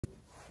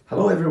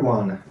Hello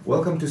everyone,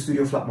 welcome to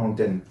Studio Flat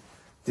Mountain.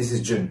 This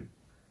is Jun.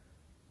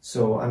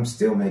 So I'm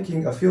still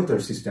making a filter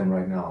system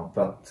right now,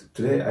 but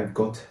today I've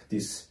got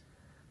this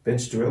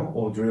bench drill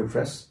or drill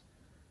press,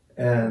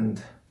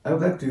 and I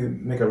would like to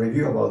make a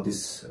review about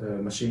this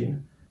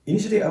machine.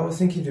 Initially I was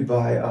thinking to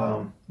buy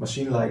a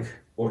machine like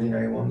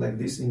ordinary one like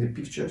this in the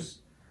pictures,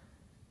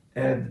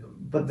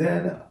 but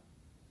then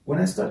when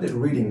I started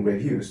reading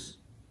reviews,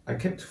 I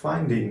kept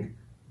finding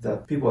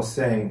that people are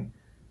saying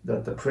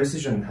that the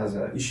precision has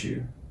an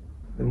issue.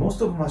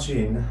 Most of the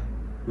machine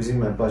within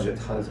my budget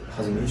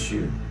has an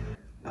issue.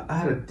 I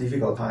had a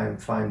difficult time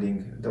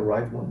finding the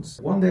right ones.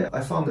 One day I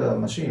found a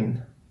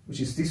machine, which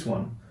is this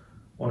one,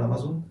 on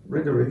Amazon.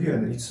 Read the review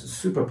and it's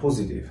super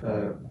positive.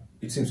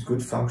 It seems good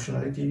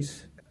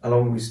functionalities,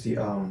 along with the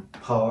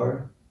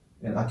power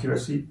and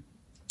accuracy.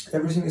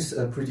 Everything is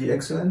pretty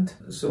excellent.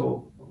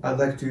 So I'd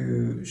like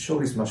to show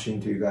this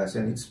machine to you guys,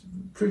 and it's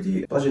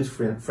pretty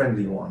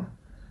budget-friendly one.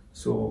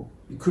 So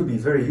it could be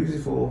very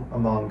useful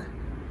among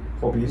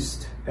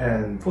hobbyists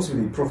and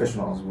possibly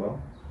professionals as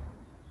well.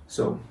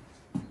 So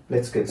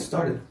let's get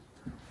started.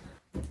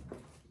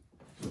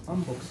 So,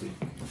 unboxing.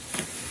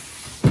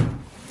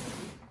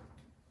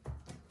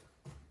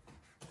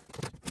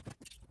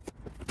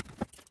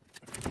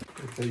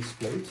 The face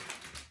plate.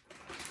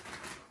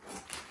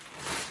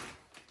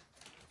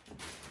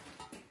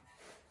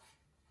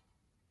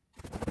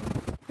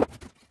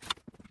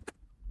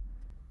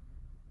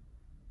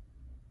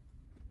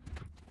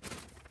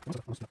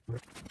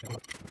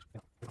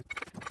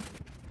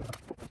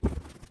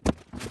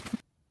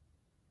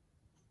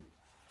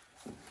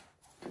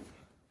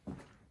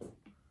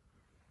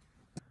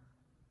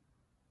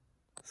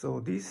 So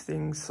these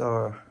things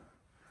are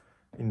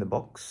in the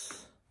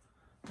box,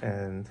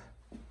 and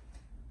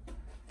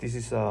this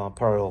is a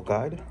parallel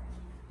guide,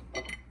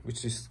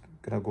 which is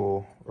gonna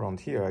go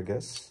around here, I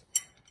guess,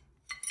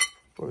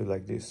 probably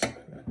like this.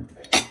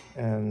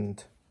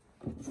 And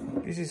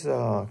this is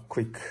a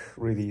quick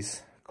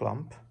release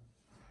clamp,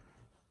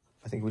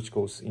 I think, which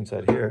goes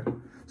inside here.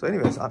 So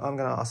anyways, I'm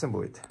gonna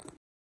assemble it.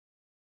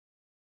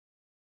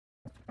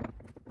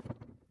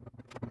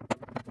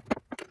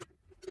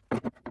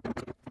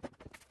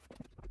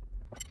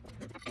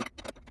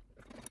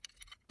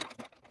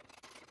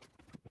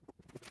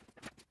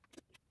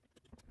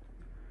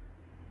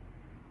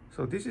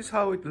 So this is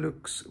how it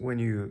looks when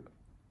you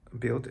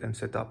build and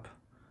set up.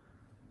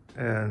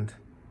 And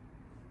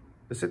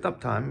the setup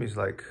time is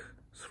like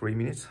 3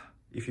 minutes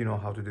if you know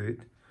how to do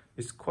it.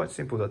 It's quite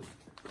simple that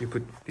you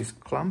put this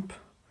clamp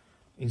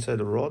inside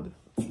the rod,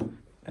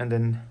 and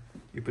then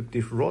you put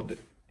this rod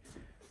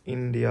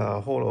in the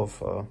hole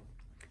of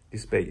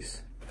this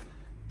base,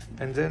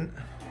 and then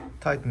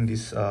tighten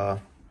this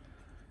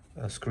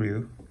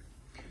screw,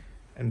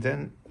 and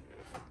then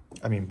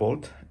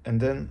bolt, and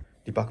then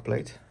the back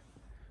plate.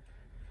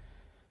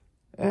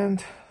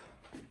 And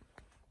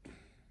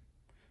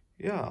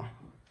yeah,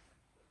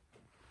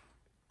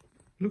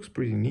 looks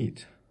pretty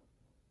neat.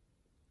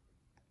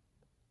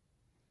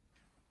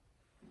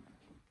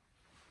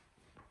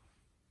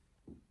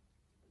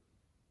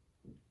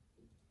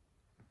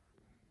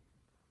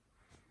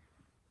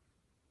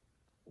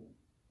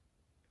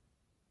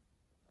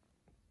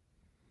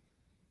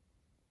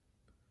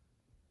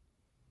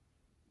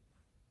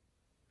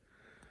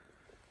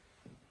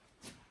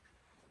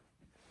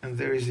 And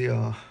there is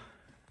the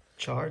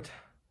chart,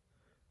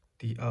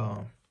 the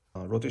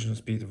rotation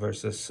speed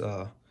versus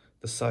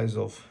the size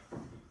of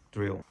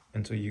drill,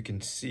 and so you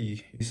can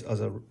see this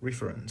as a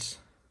reference.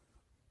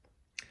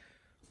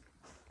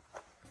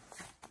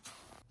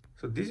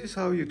 So this is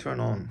how you turn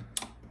on,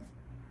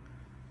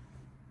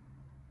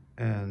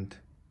 and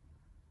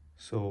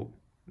so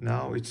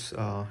now it's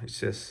it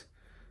says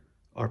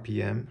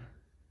RPM.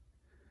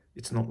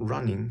 It's not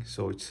running,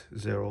 so it's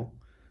 0,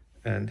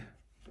 and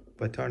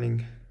by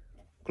turning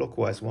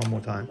clockwise one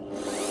more time,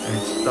 and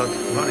it starts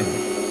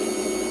running.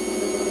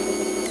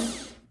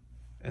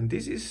 And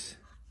this is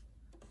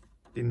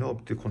the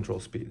knob to control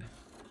speed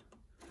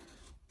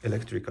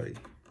electrically,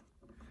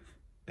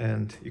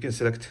 and you can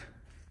select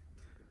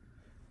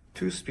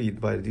 2 speed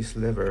by this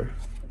lever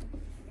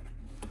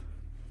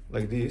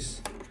like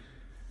this,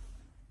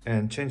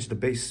 and change the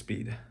base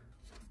speed,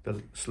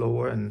 the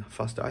slower and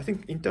faster. I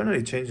think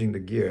internally changing the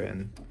gear,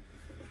 and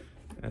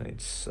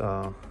it's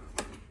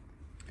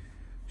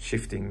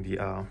shifting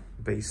the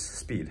base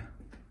speed.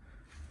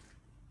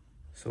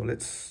 So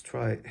let's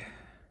try.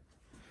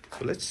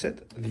 So let's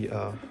set the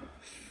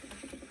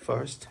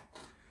first,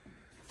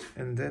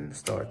 and then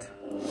start.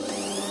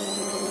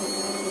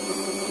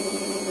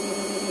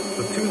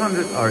 So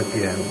 200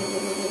 RPM.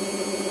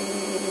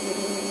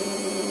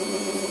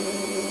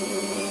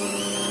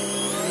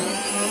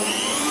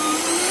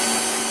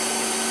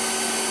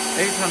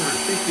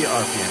 850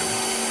 RPM.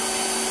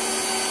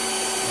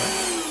 Right?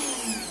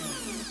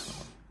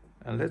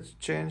 And let's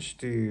change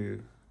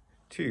to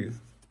 2.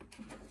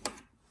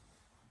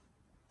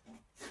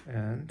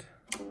 And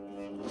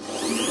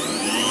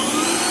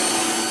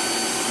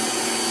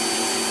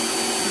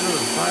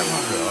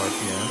 500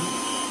 RPM.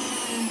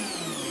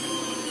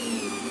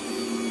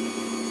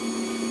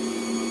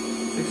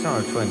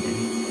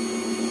 620.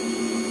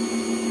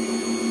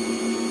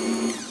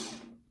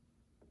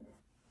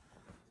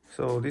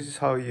 So this is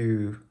how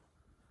you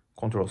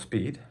control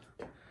speed.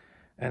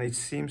 And it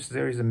seems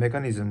there is a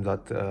mechanism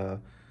that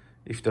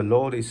if the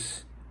load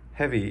is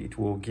heavy, it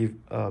will give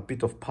a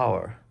bit of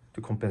power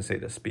to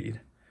compensate the speed,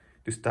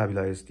 to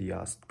stabilize the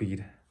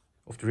speed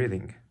of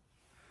drilling.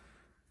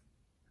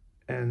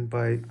 And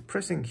by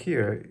pressing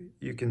here,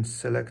 you can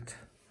select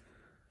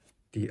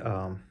the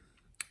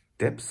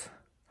depth,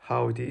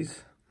 how it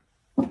is.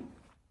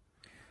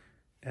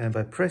 And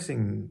by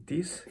pressing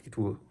this, it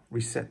will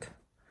reset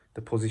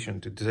the position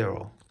to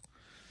 0.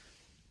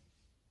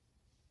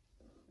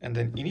 And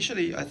then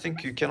initially, I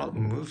think you cannot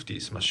move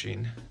this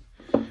machine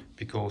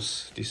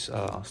because this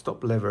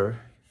stop lever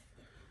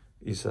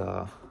is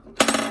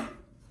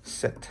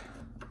set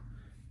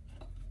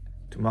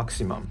to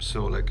maximum.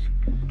 So like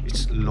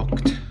it's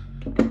locked.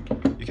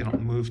 You cannot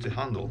move the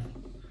handle.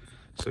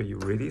 So you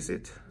release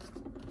it.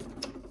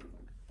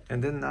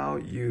 And then now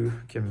you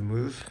can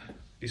move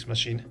this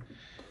machine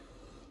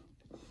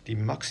the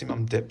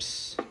maximum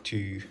depth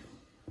to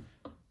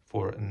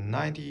for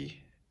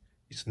 90,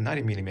 it's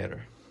 90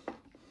 millimeter.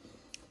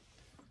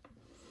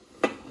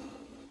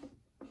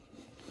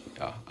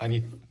 Yeah, I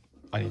need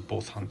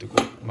both hands to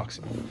go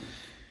maximum.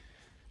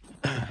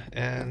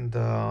 And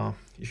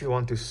if you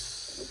want to,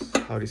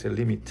 how do you say,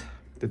 limit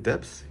the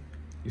depth,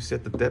 you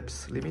set the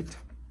depth limit.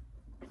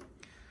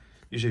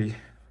 Usually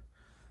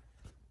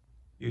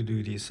you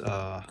do this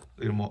a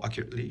little more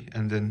accurately,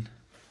 and then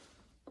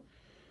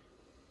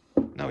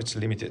now it's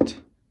limited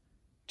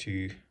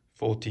to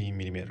 40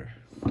 millimeter.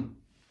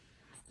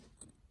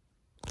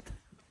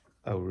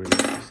 I will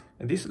release this.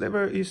 And this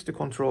lever is to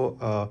control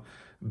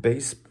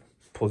base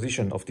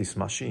position of this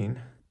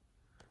machine.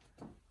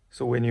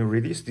 So when you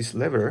release this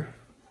lever,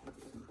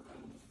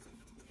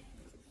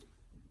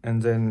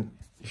 and then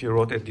if you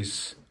rotate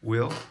this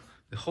wheel,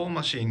 the whole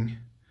machine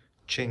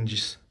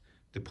changes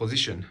the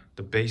position,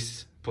 the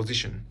base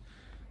position.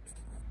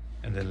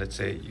 And then let's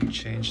say you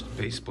change the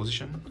base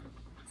position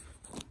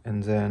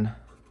and then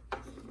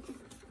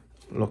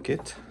lock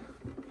it.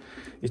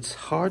 It's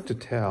hard to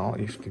tell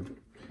if the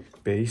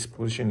base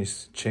position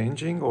is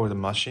changing or the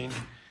machine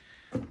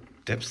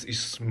depth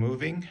is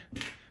moving,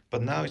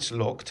 but now it's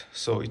locked,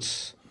 so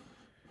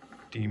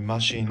the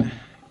machine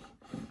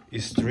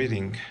is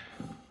drilling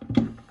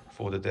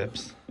for the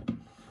depth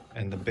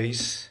and the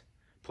base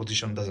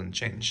position doesn't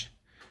change.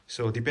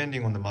 So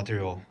depending on the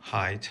material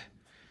height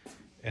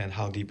and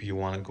how deep you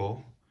want to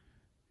go,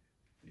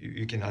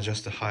 you can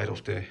adjust the height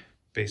of the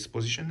base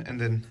position and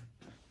then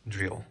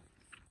drill.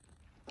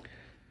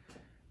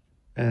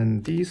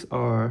 And these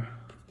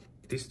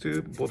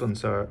two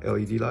buttons are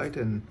LED light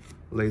and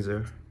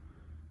laser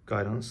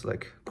guidance,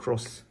 like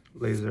cross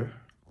laser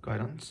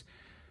guidance.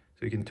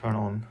 So you can turn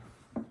on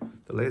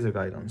the laser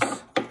guidance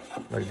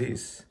like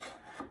this,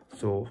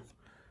 so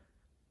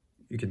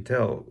you can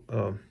tell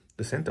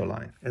the center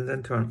line, and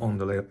then turn on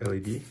the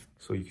LED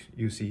so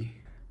you see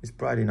it's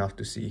bright enough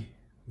to see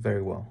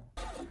very well.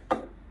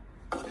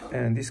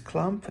 And this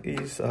clamp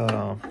is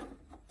so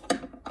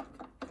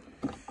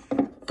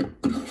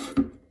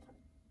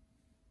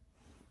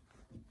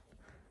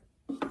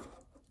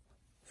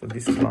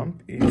this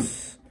clamp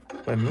is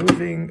by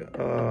moving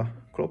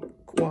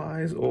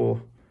clockwise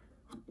or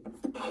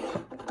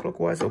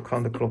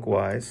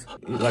counterclockwise,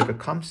 like a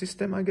clamp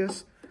system, I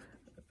guess.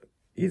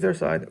 Either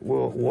side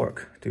will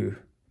work to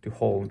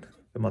hold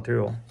the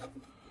material.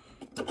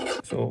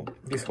 So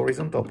this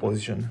horizontal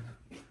position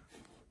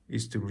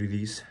is to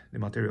release the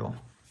material,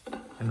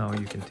 and now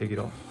you can take it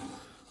off.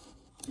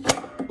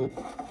 Oh.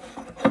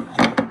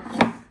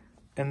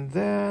 And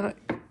then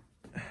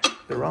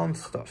the round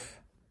stuff,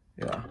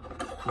 yeah,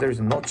 there's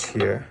a notch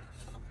here,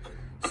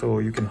 so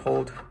you can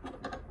hold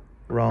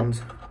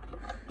round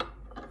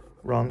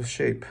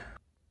shape.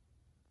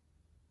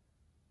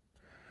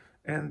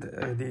 And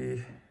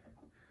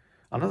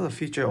another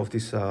feature of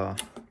this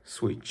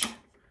switch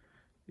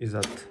is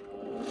that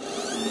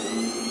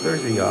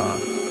there's the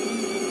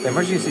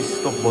emergency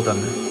stop button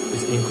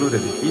is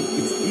included.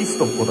 It's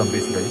e-stop button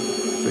basically.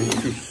 So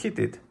if you hit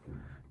it,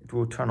 it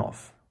will turn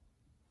off.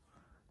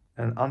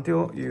 And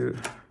until you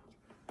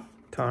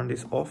turn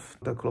this off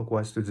the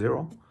clockwise to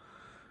 0,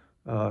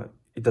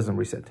 it doesn't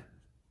reset.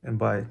 And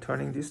by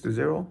turning this to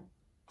 0,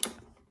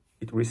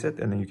 it resets,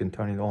 and then you can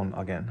turn it on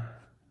again.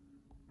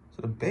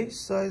 So the base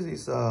size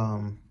is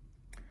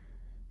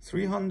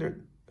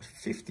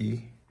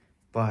 350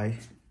 by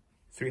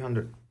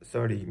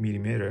 330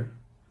 millimeter,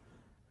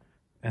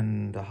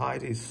 and the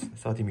height is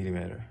 30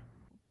 millimeter.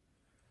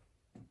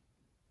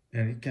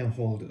 And it can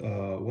hold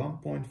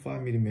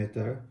 1.5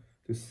 millimeter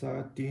to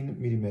 13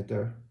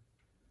 millimeter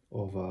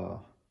of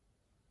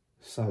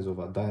size of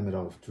a diameter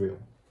of drill.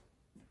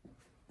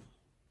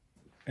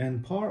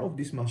 And power of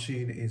this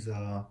machine is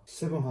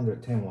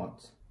 710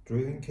 watts.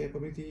 Drilling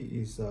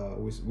capability is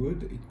with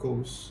wood it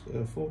goes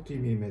 40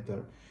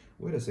 millimeter.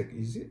 Wait a sec,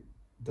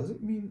 does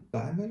it mean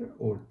diameter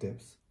or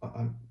depth?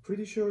 I'm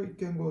pretty sure it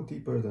can go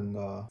deeper than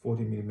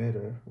 40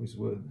 millimeter with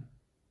wood.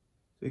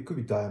 So it could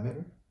be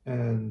diameter.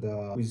 and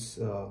with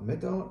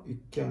metal it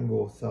can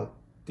go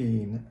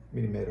 13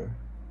 millimeter.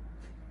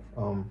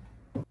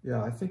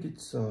 Yeah, I think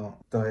it's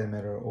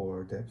diameter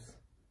or depth.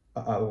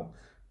 I'll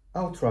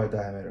try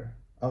diameter.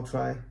 I'll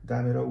try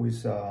diameter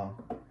with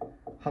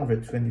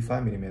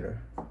 125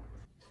 millimeter.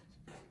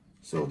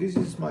 So this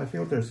is my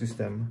filter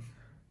system.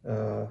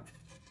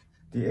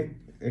 The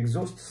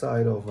exhaust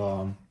side of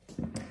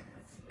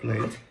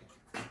plate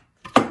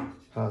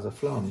has a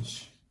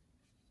flange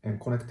and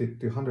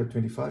connected to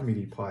 125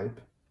 milli pipe,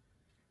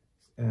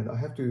 and I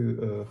have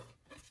to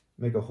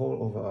make a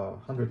hole of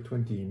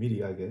 120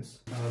 milli, I guess.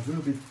 A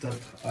drill bit that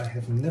I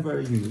have never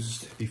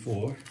used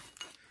before.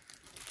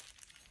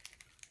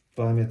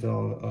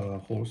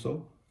 Bimetal hole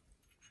saw,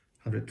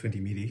 120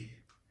 milli,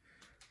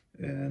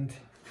 and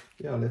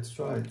yeah, let's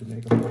try to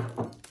make a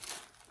hole.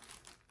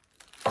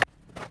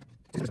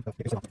 Okay.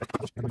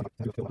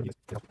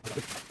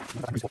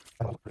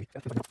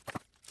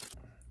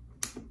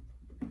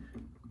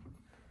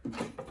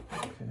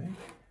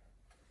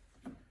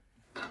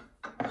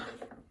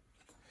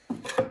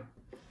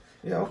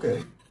 Yeah,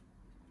 okay.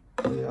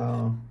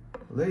 The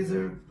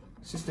laser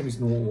system is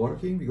not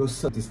working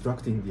because it's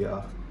distracting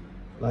the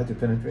light to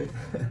penetrate.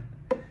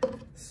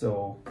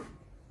 So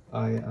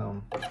yeah,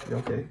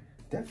 okay.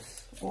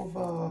 Depth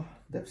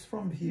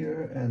from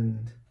here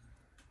and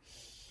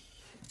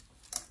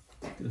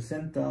to the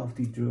center of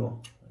the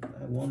drill,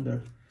 I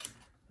wonder,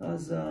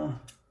 as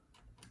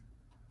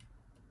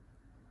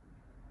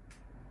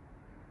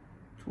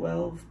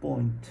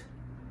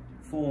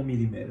 12.4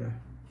 millimeter.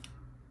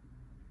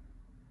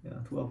 Yeah,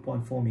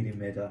 12.4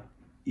 millimeter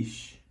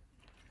ish.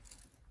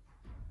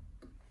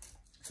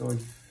 So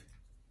if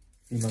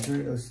the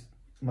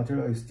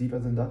material is deeper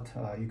than that,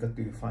 you got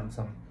to find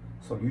some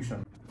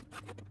solution.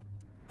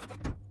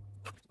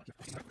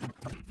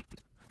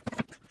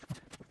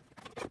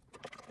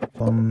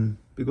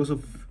 Because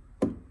of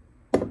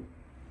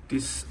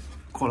this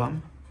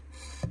column,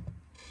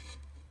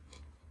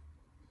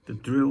 the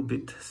drill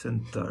bit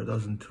center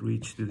doesn't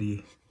reach to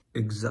the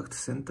exact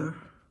center.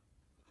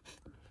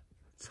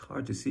 It's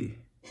hard to see.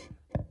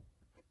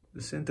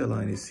 The center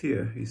line is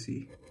here, you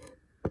see,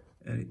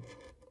 and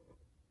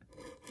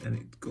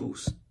it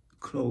goes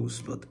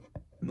close but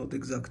not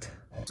exact.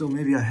 So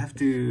maybe I have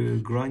to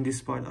grind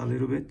this part a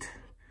little bit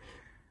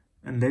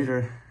and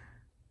later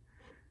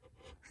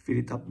fill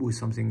it up with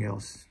something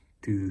else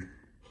to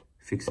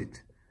fix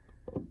it.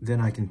 Then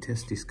I can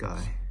test this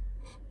guy.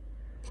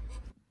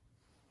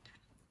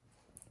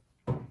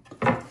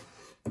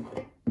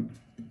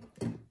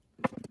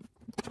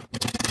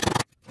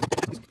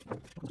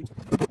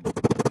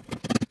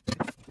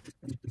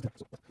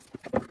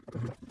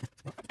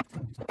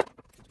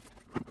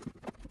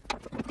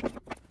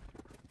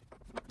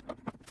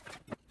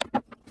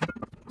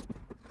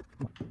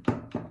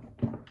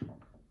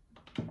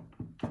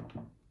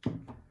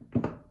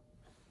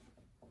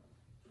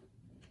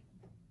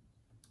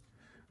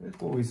 Let's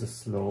go with a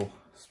slow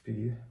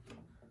speed.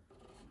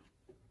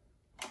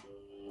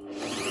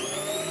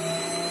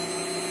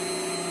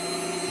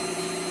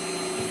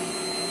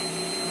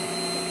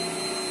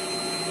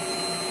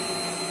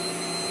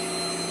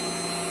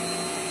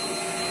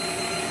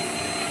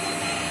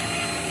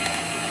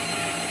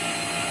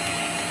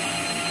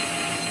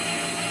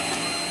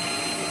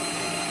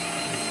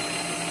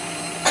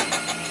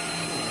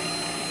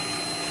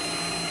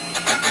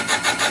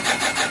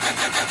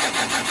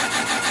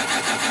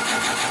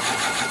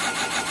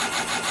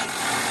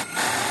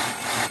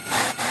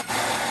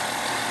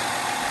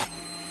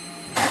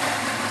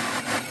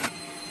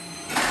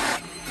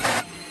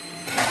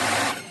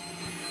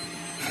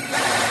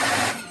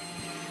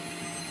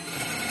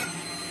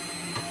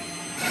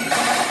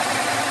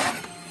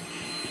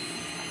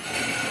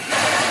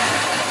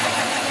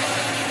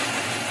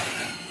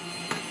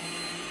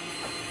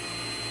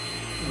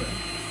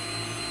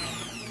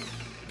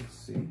 Let's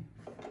see.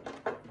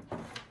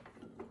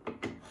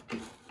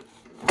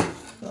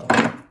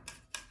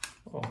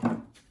 Oh.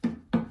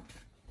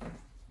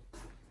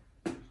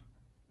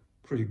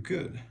 Pretty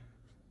good.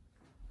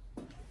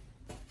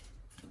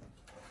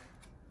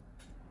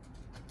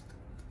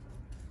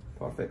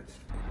 Perfect.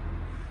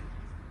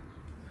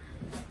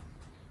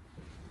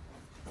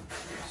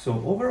 So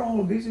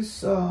overall, this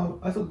is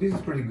I thought this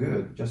is pretty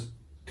good. Just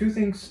two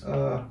things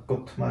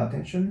got my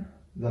attention.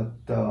 That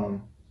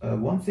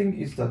one thing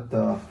is that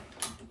the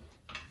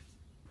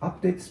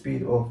update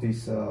speed of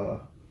this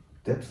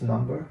depth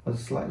number has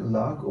a slight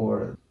lag,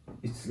 or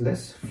it's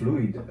less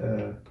fluid.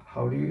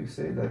 How do you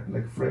say that?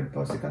 Like frame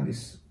per second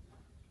is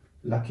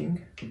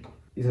lacking.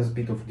 It has a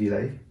bit of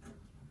delay.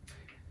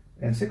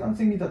 And second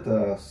thing is that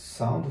the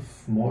sound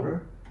of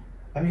motor.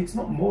 I mean, it's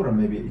not motor,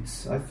 maybe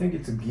it's, I think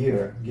it's a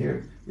gear.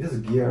 It has a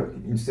gear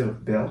instead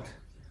of belt.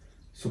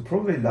 So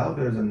probably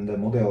louder than the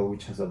model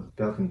which has a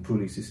belt and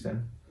pulley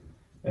system.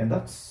 And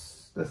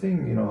that's the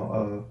thing, you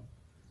know,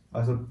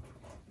 I thought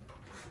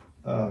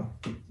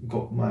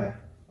got my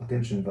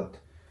attention. But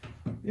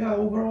yeah,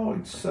 overall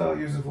it's a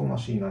useful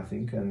machine, I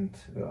think. And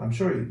I'm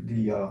sure it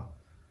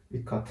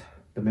cut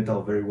the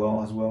metal very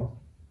well as well.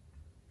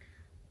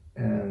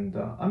 and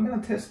I'm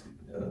gonna test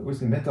with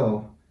the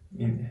metal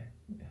in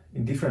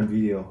different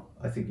video,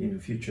 I think, in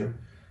the future,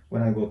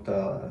 when I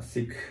got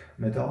thick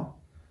metal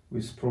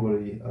with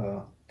probably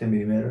 10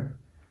 millimeter.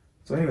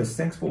 So anyways,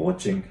 thanks for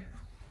watching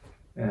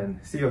and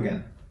see you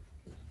again.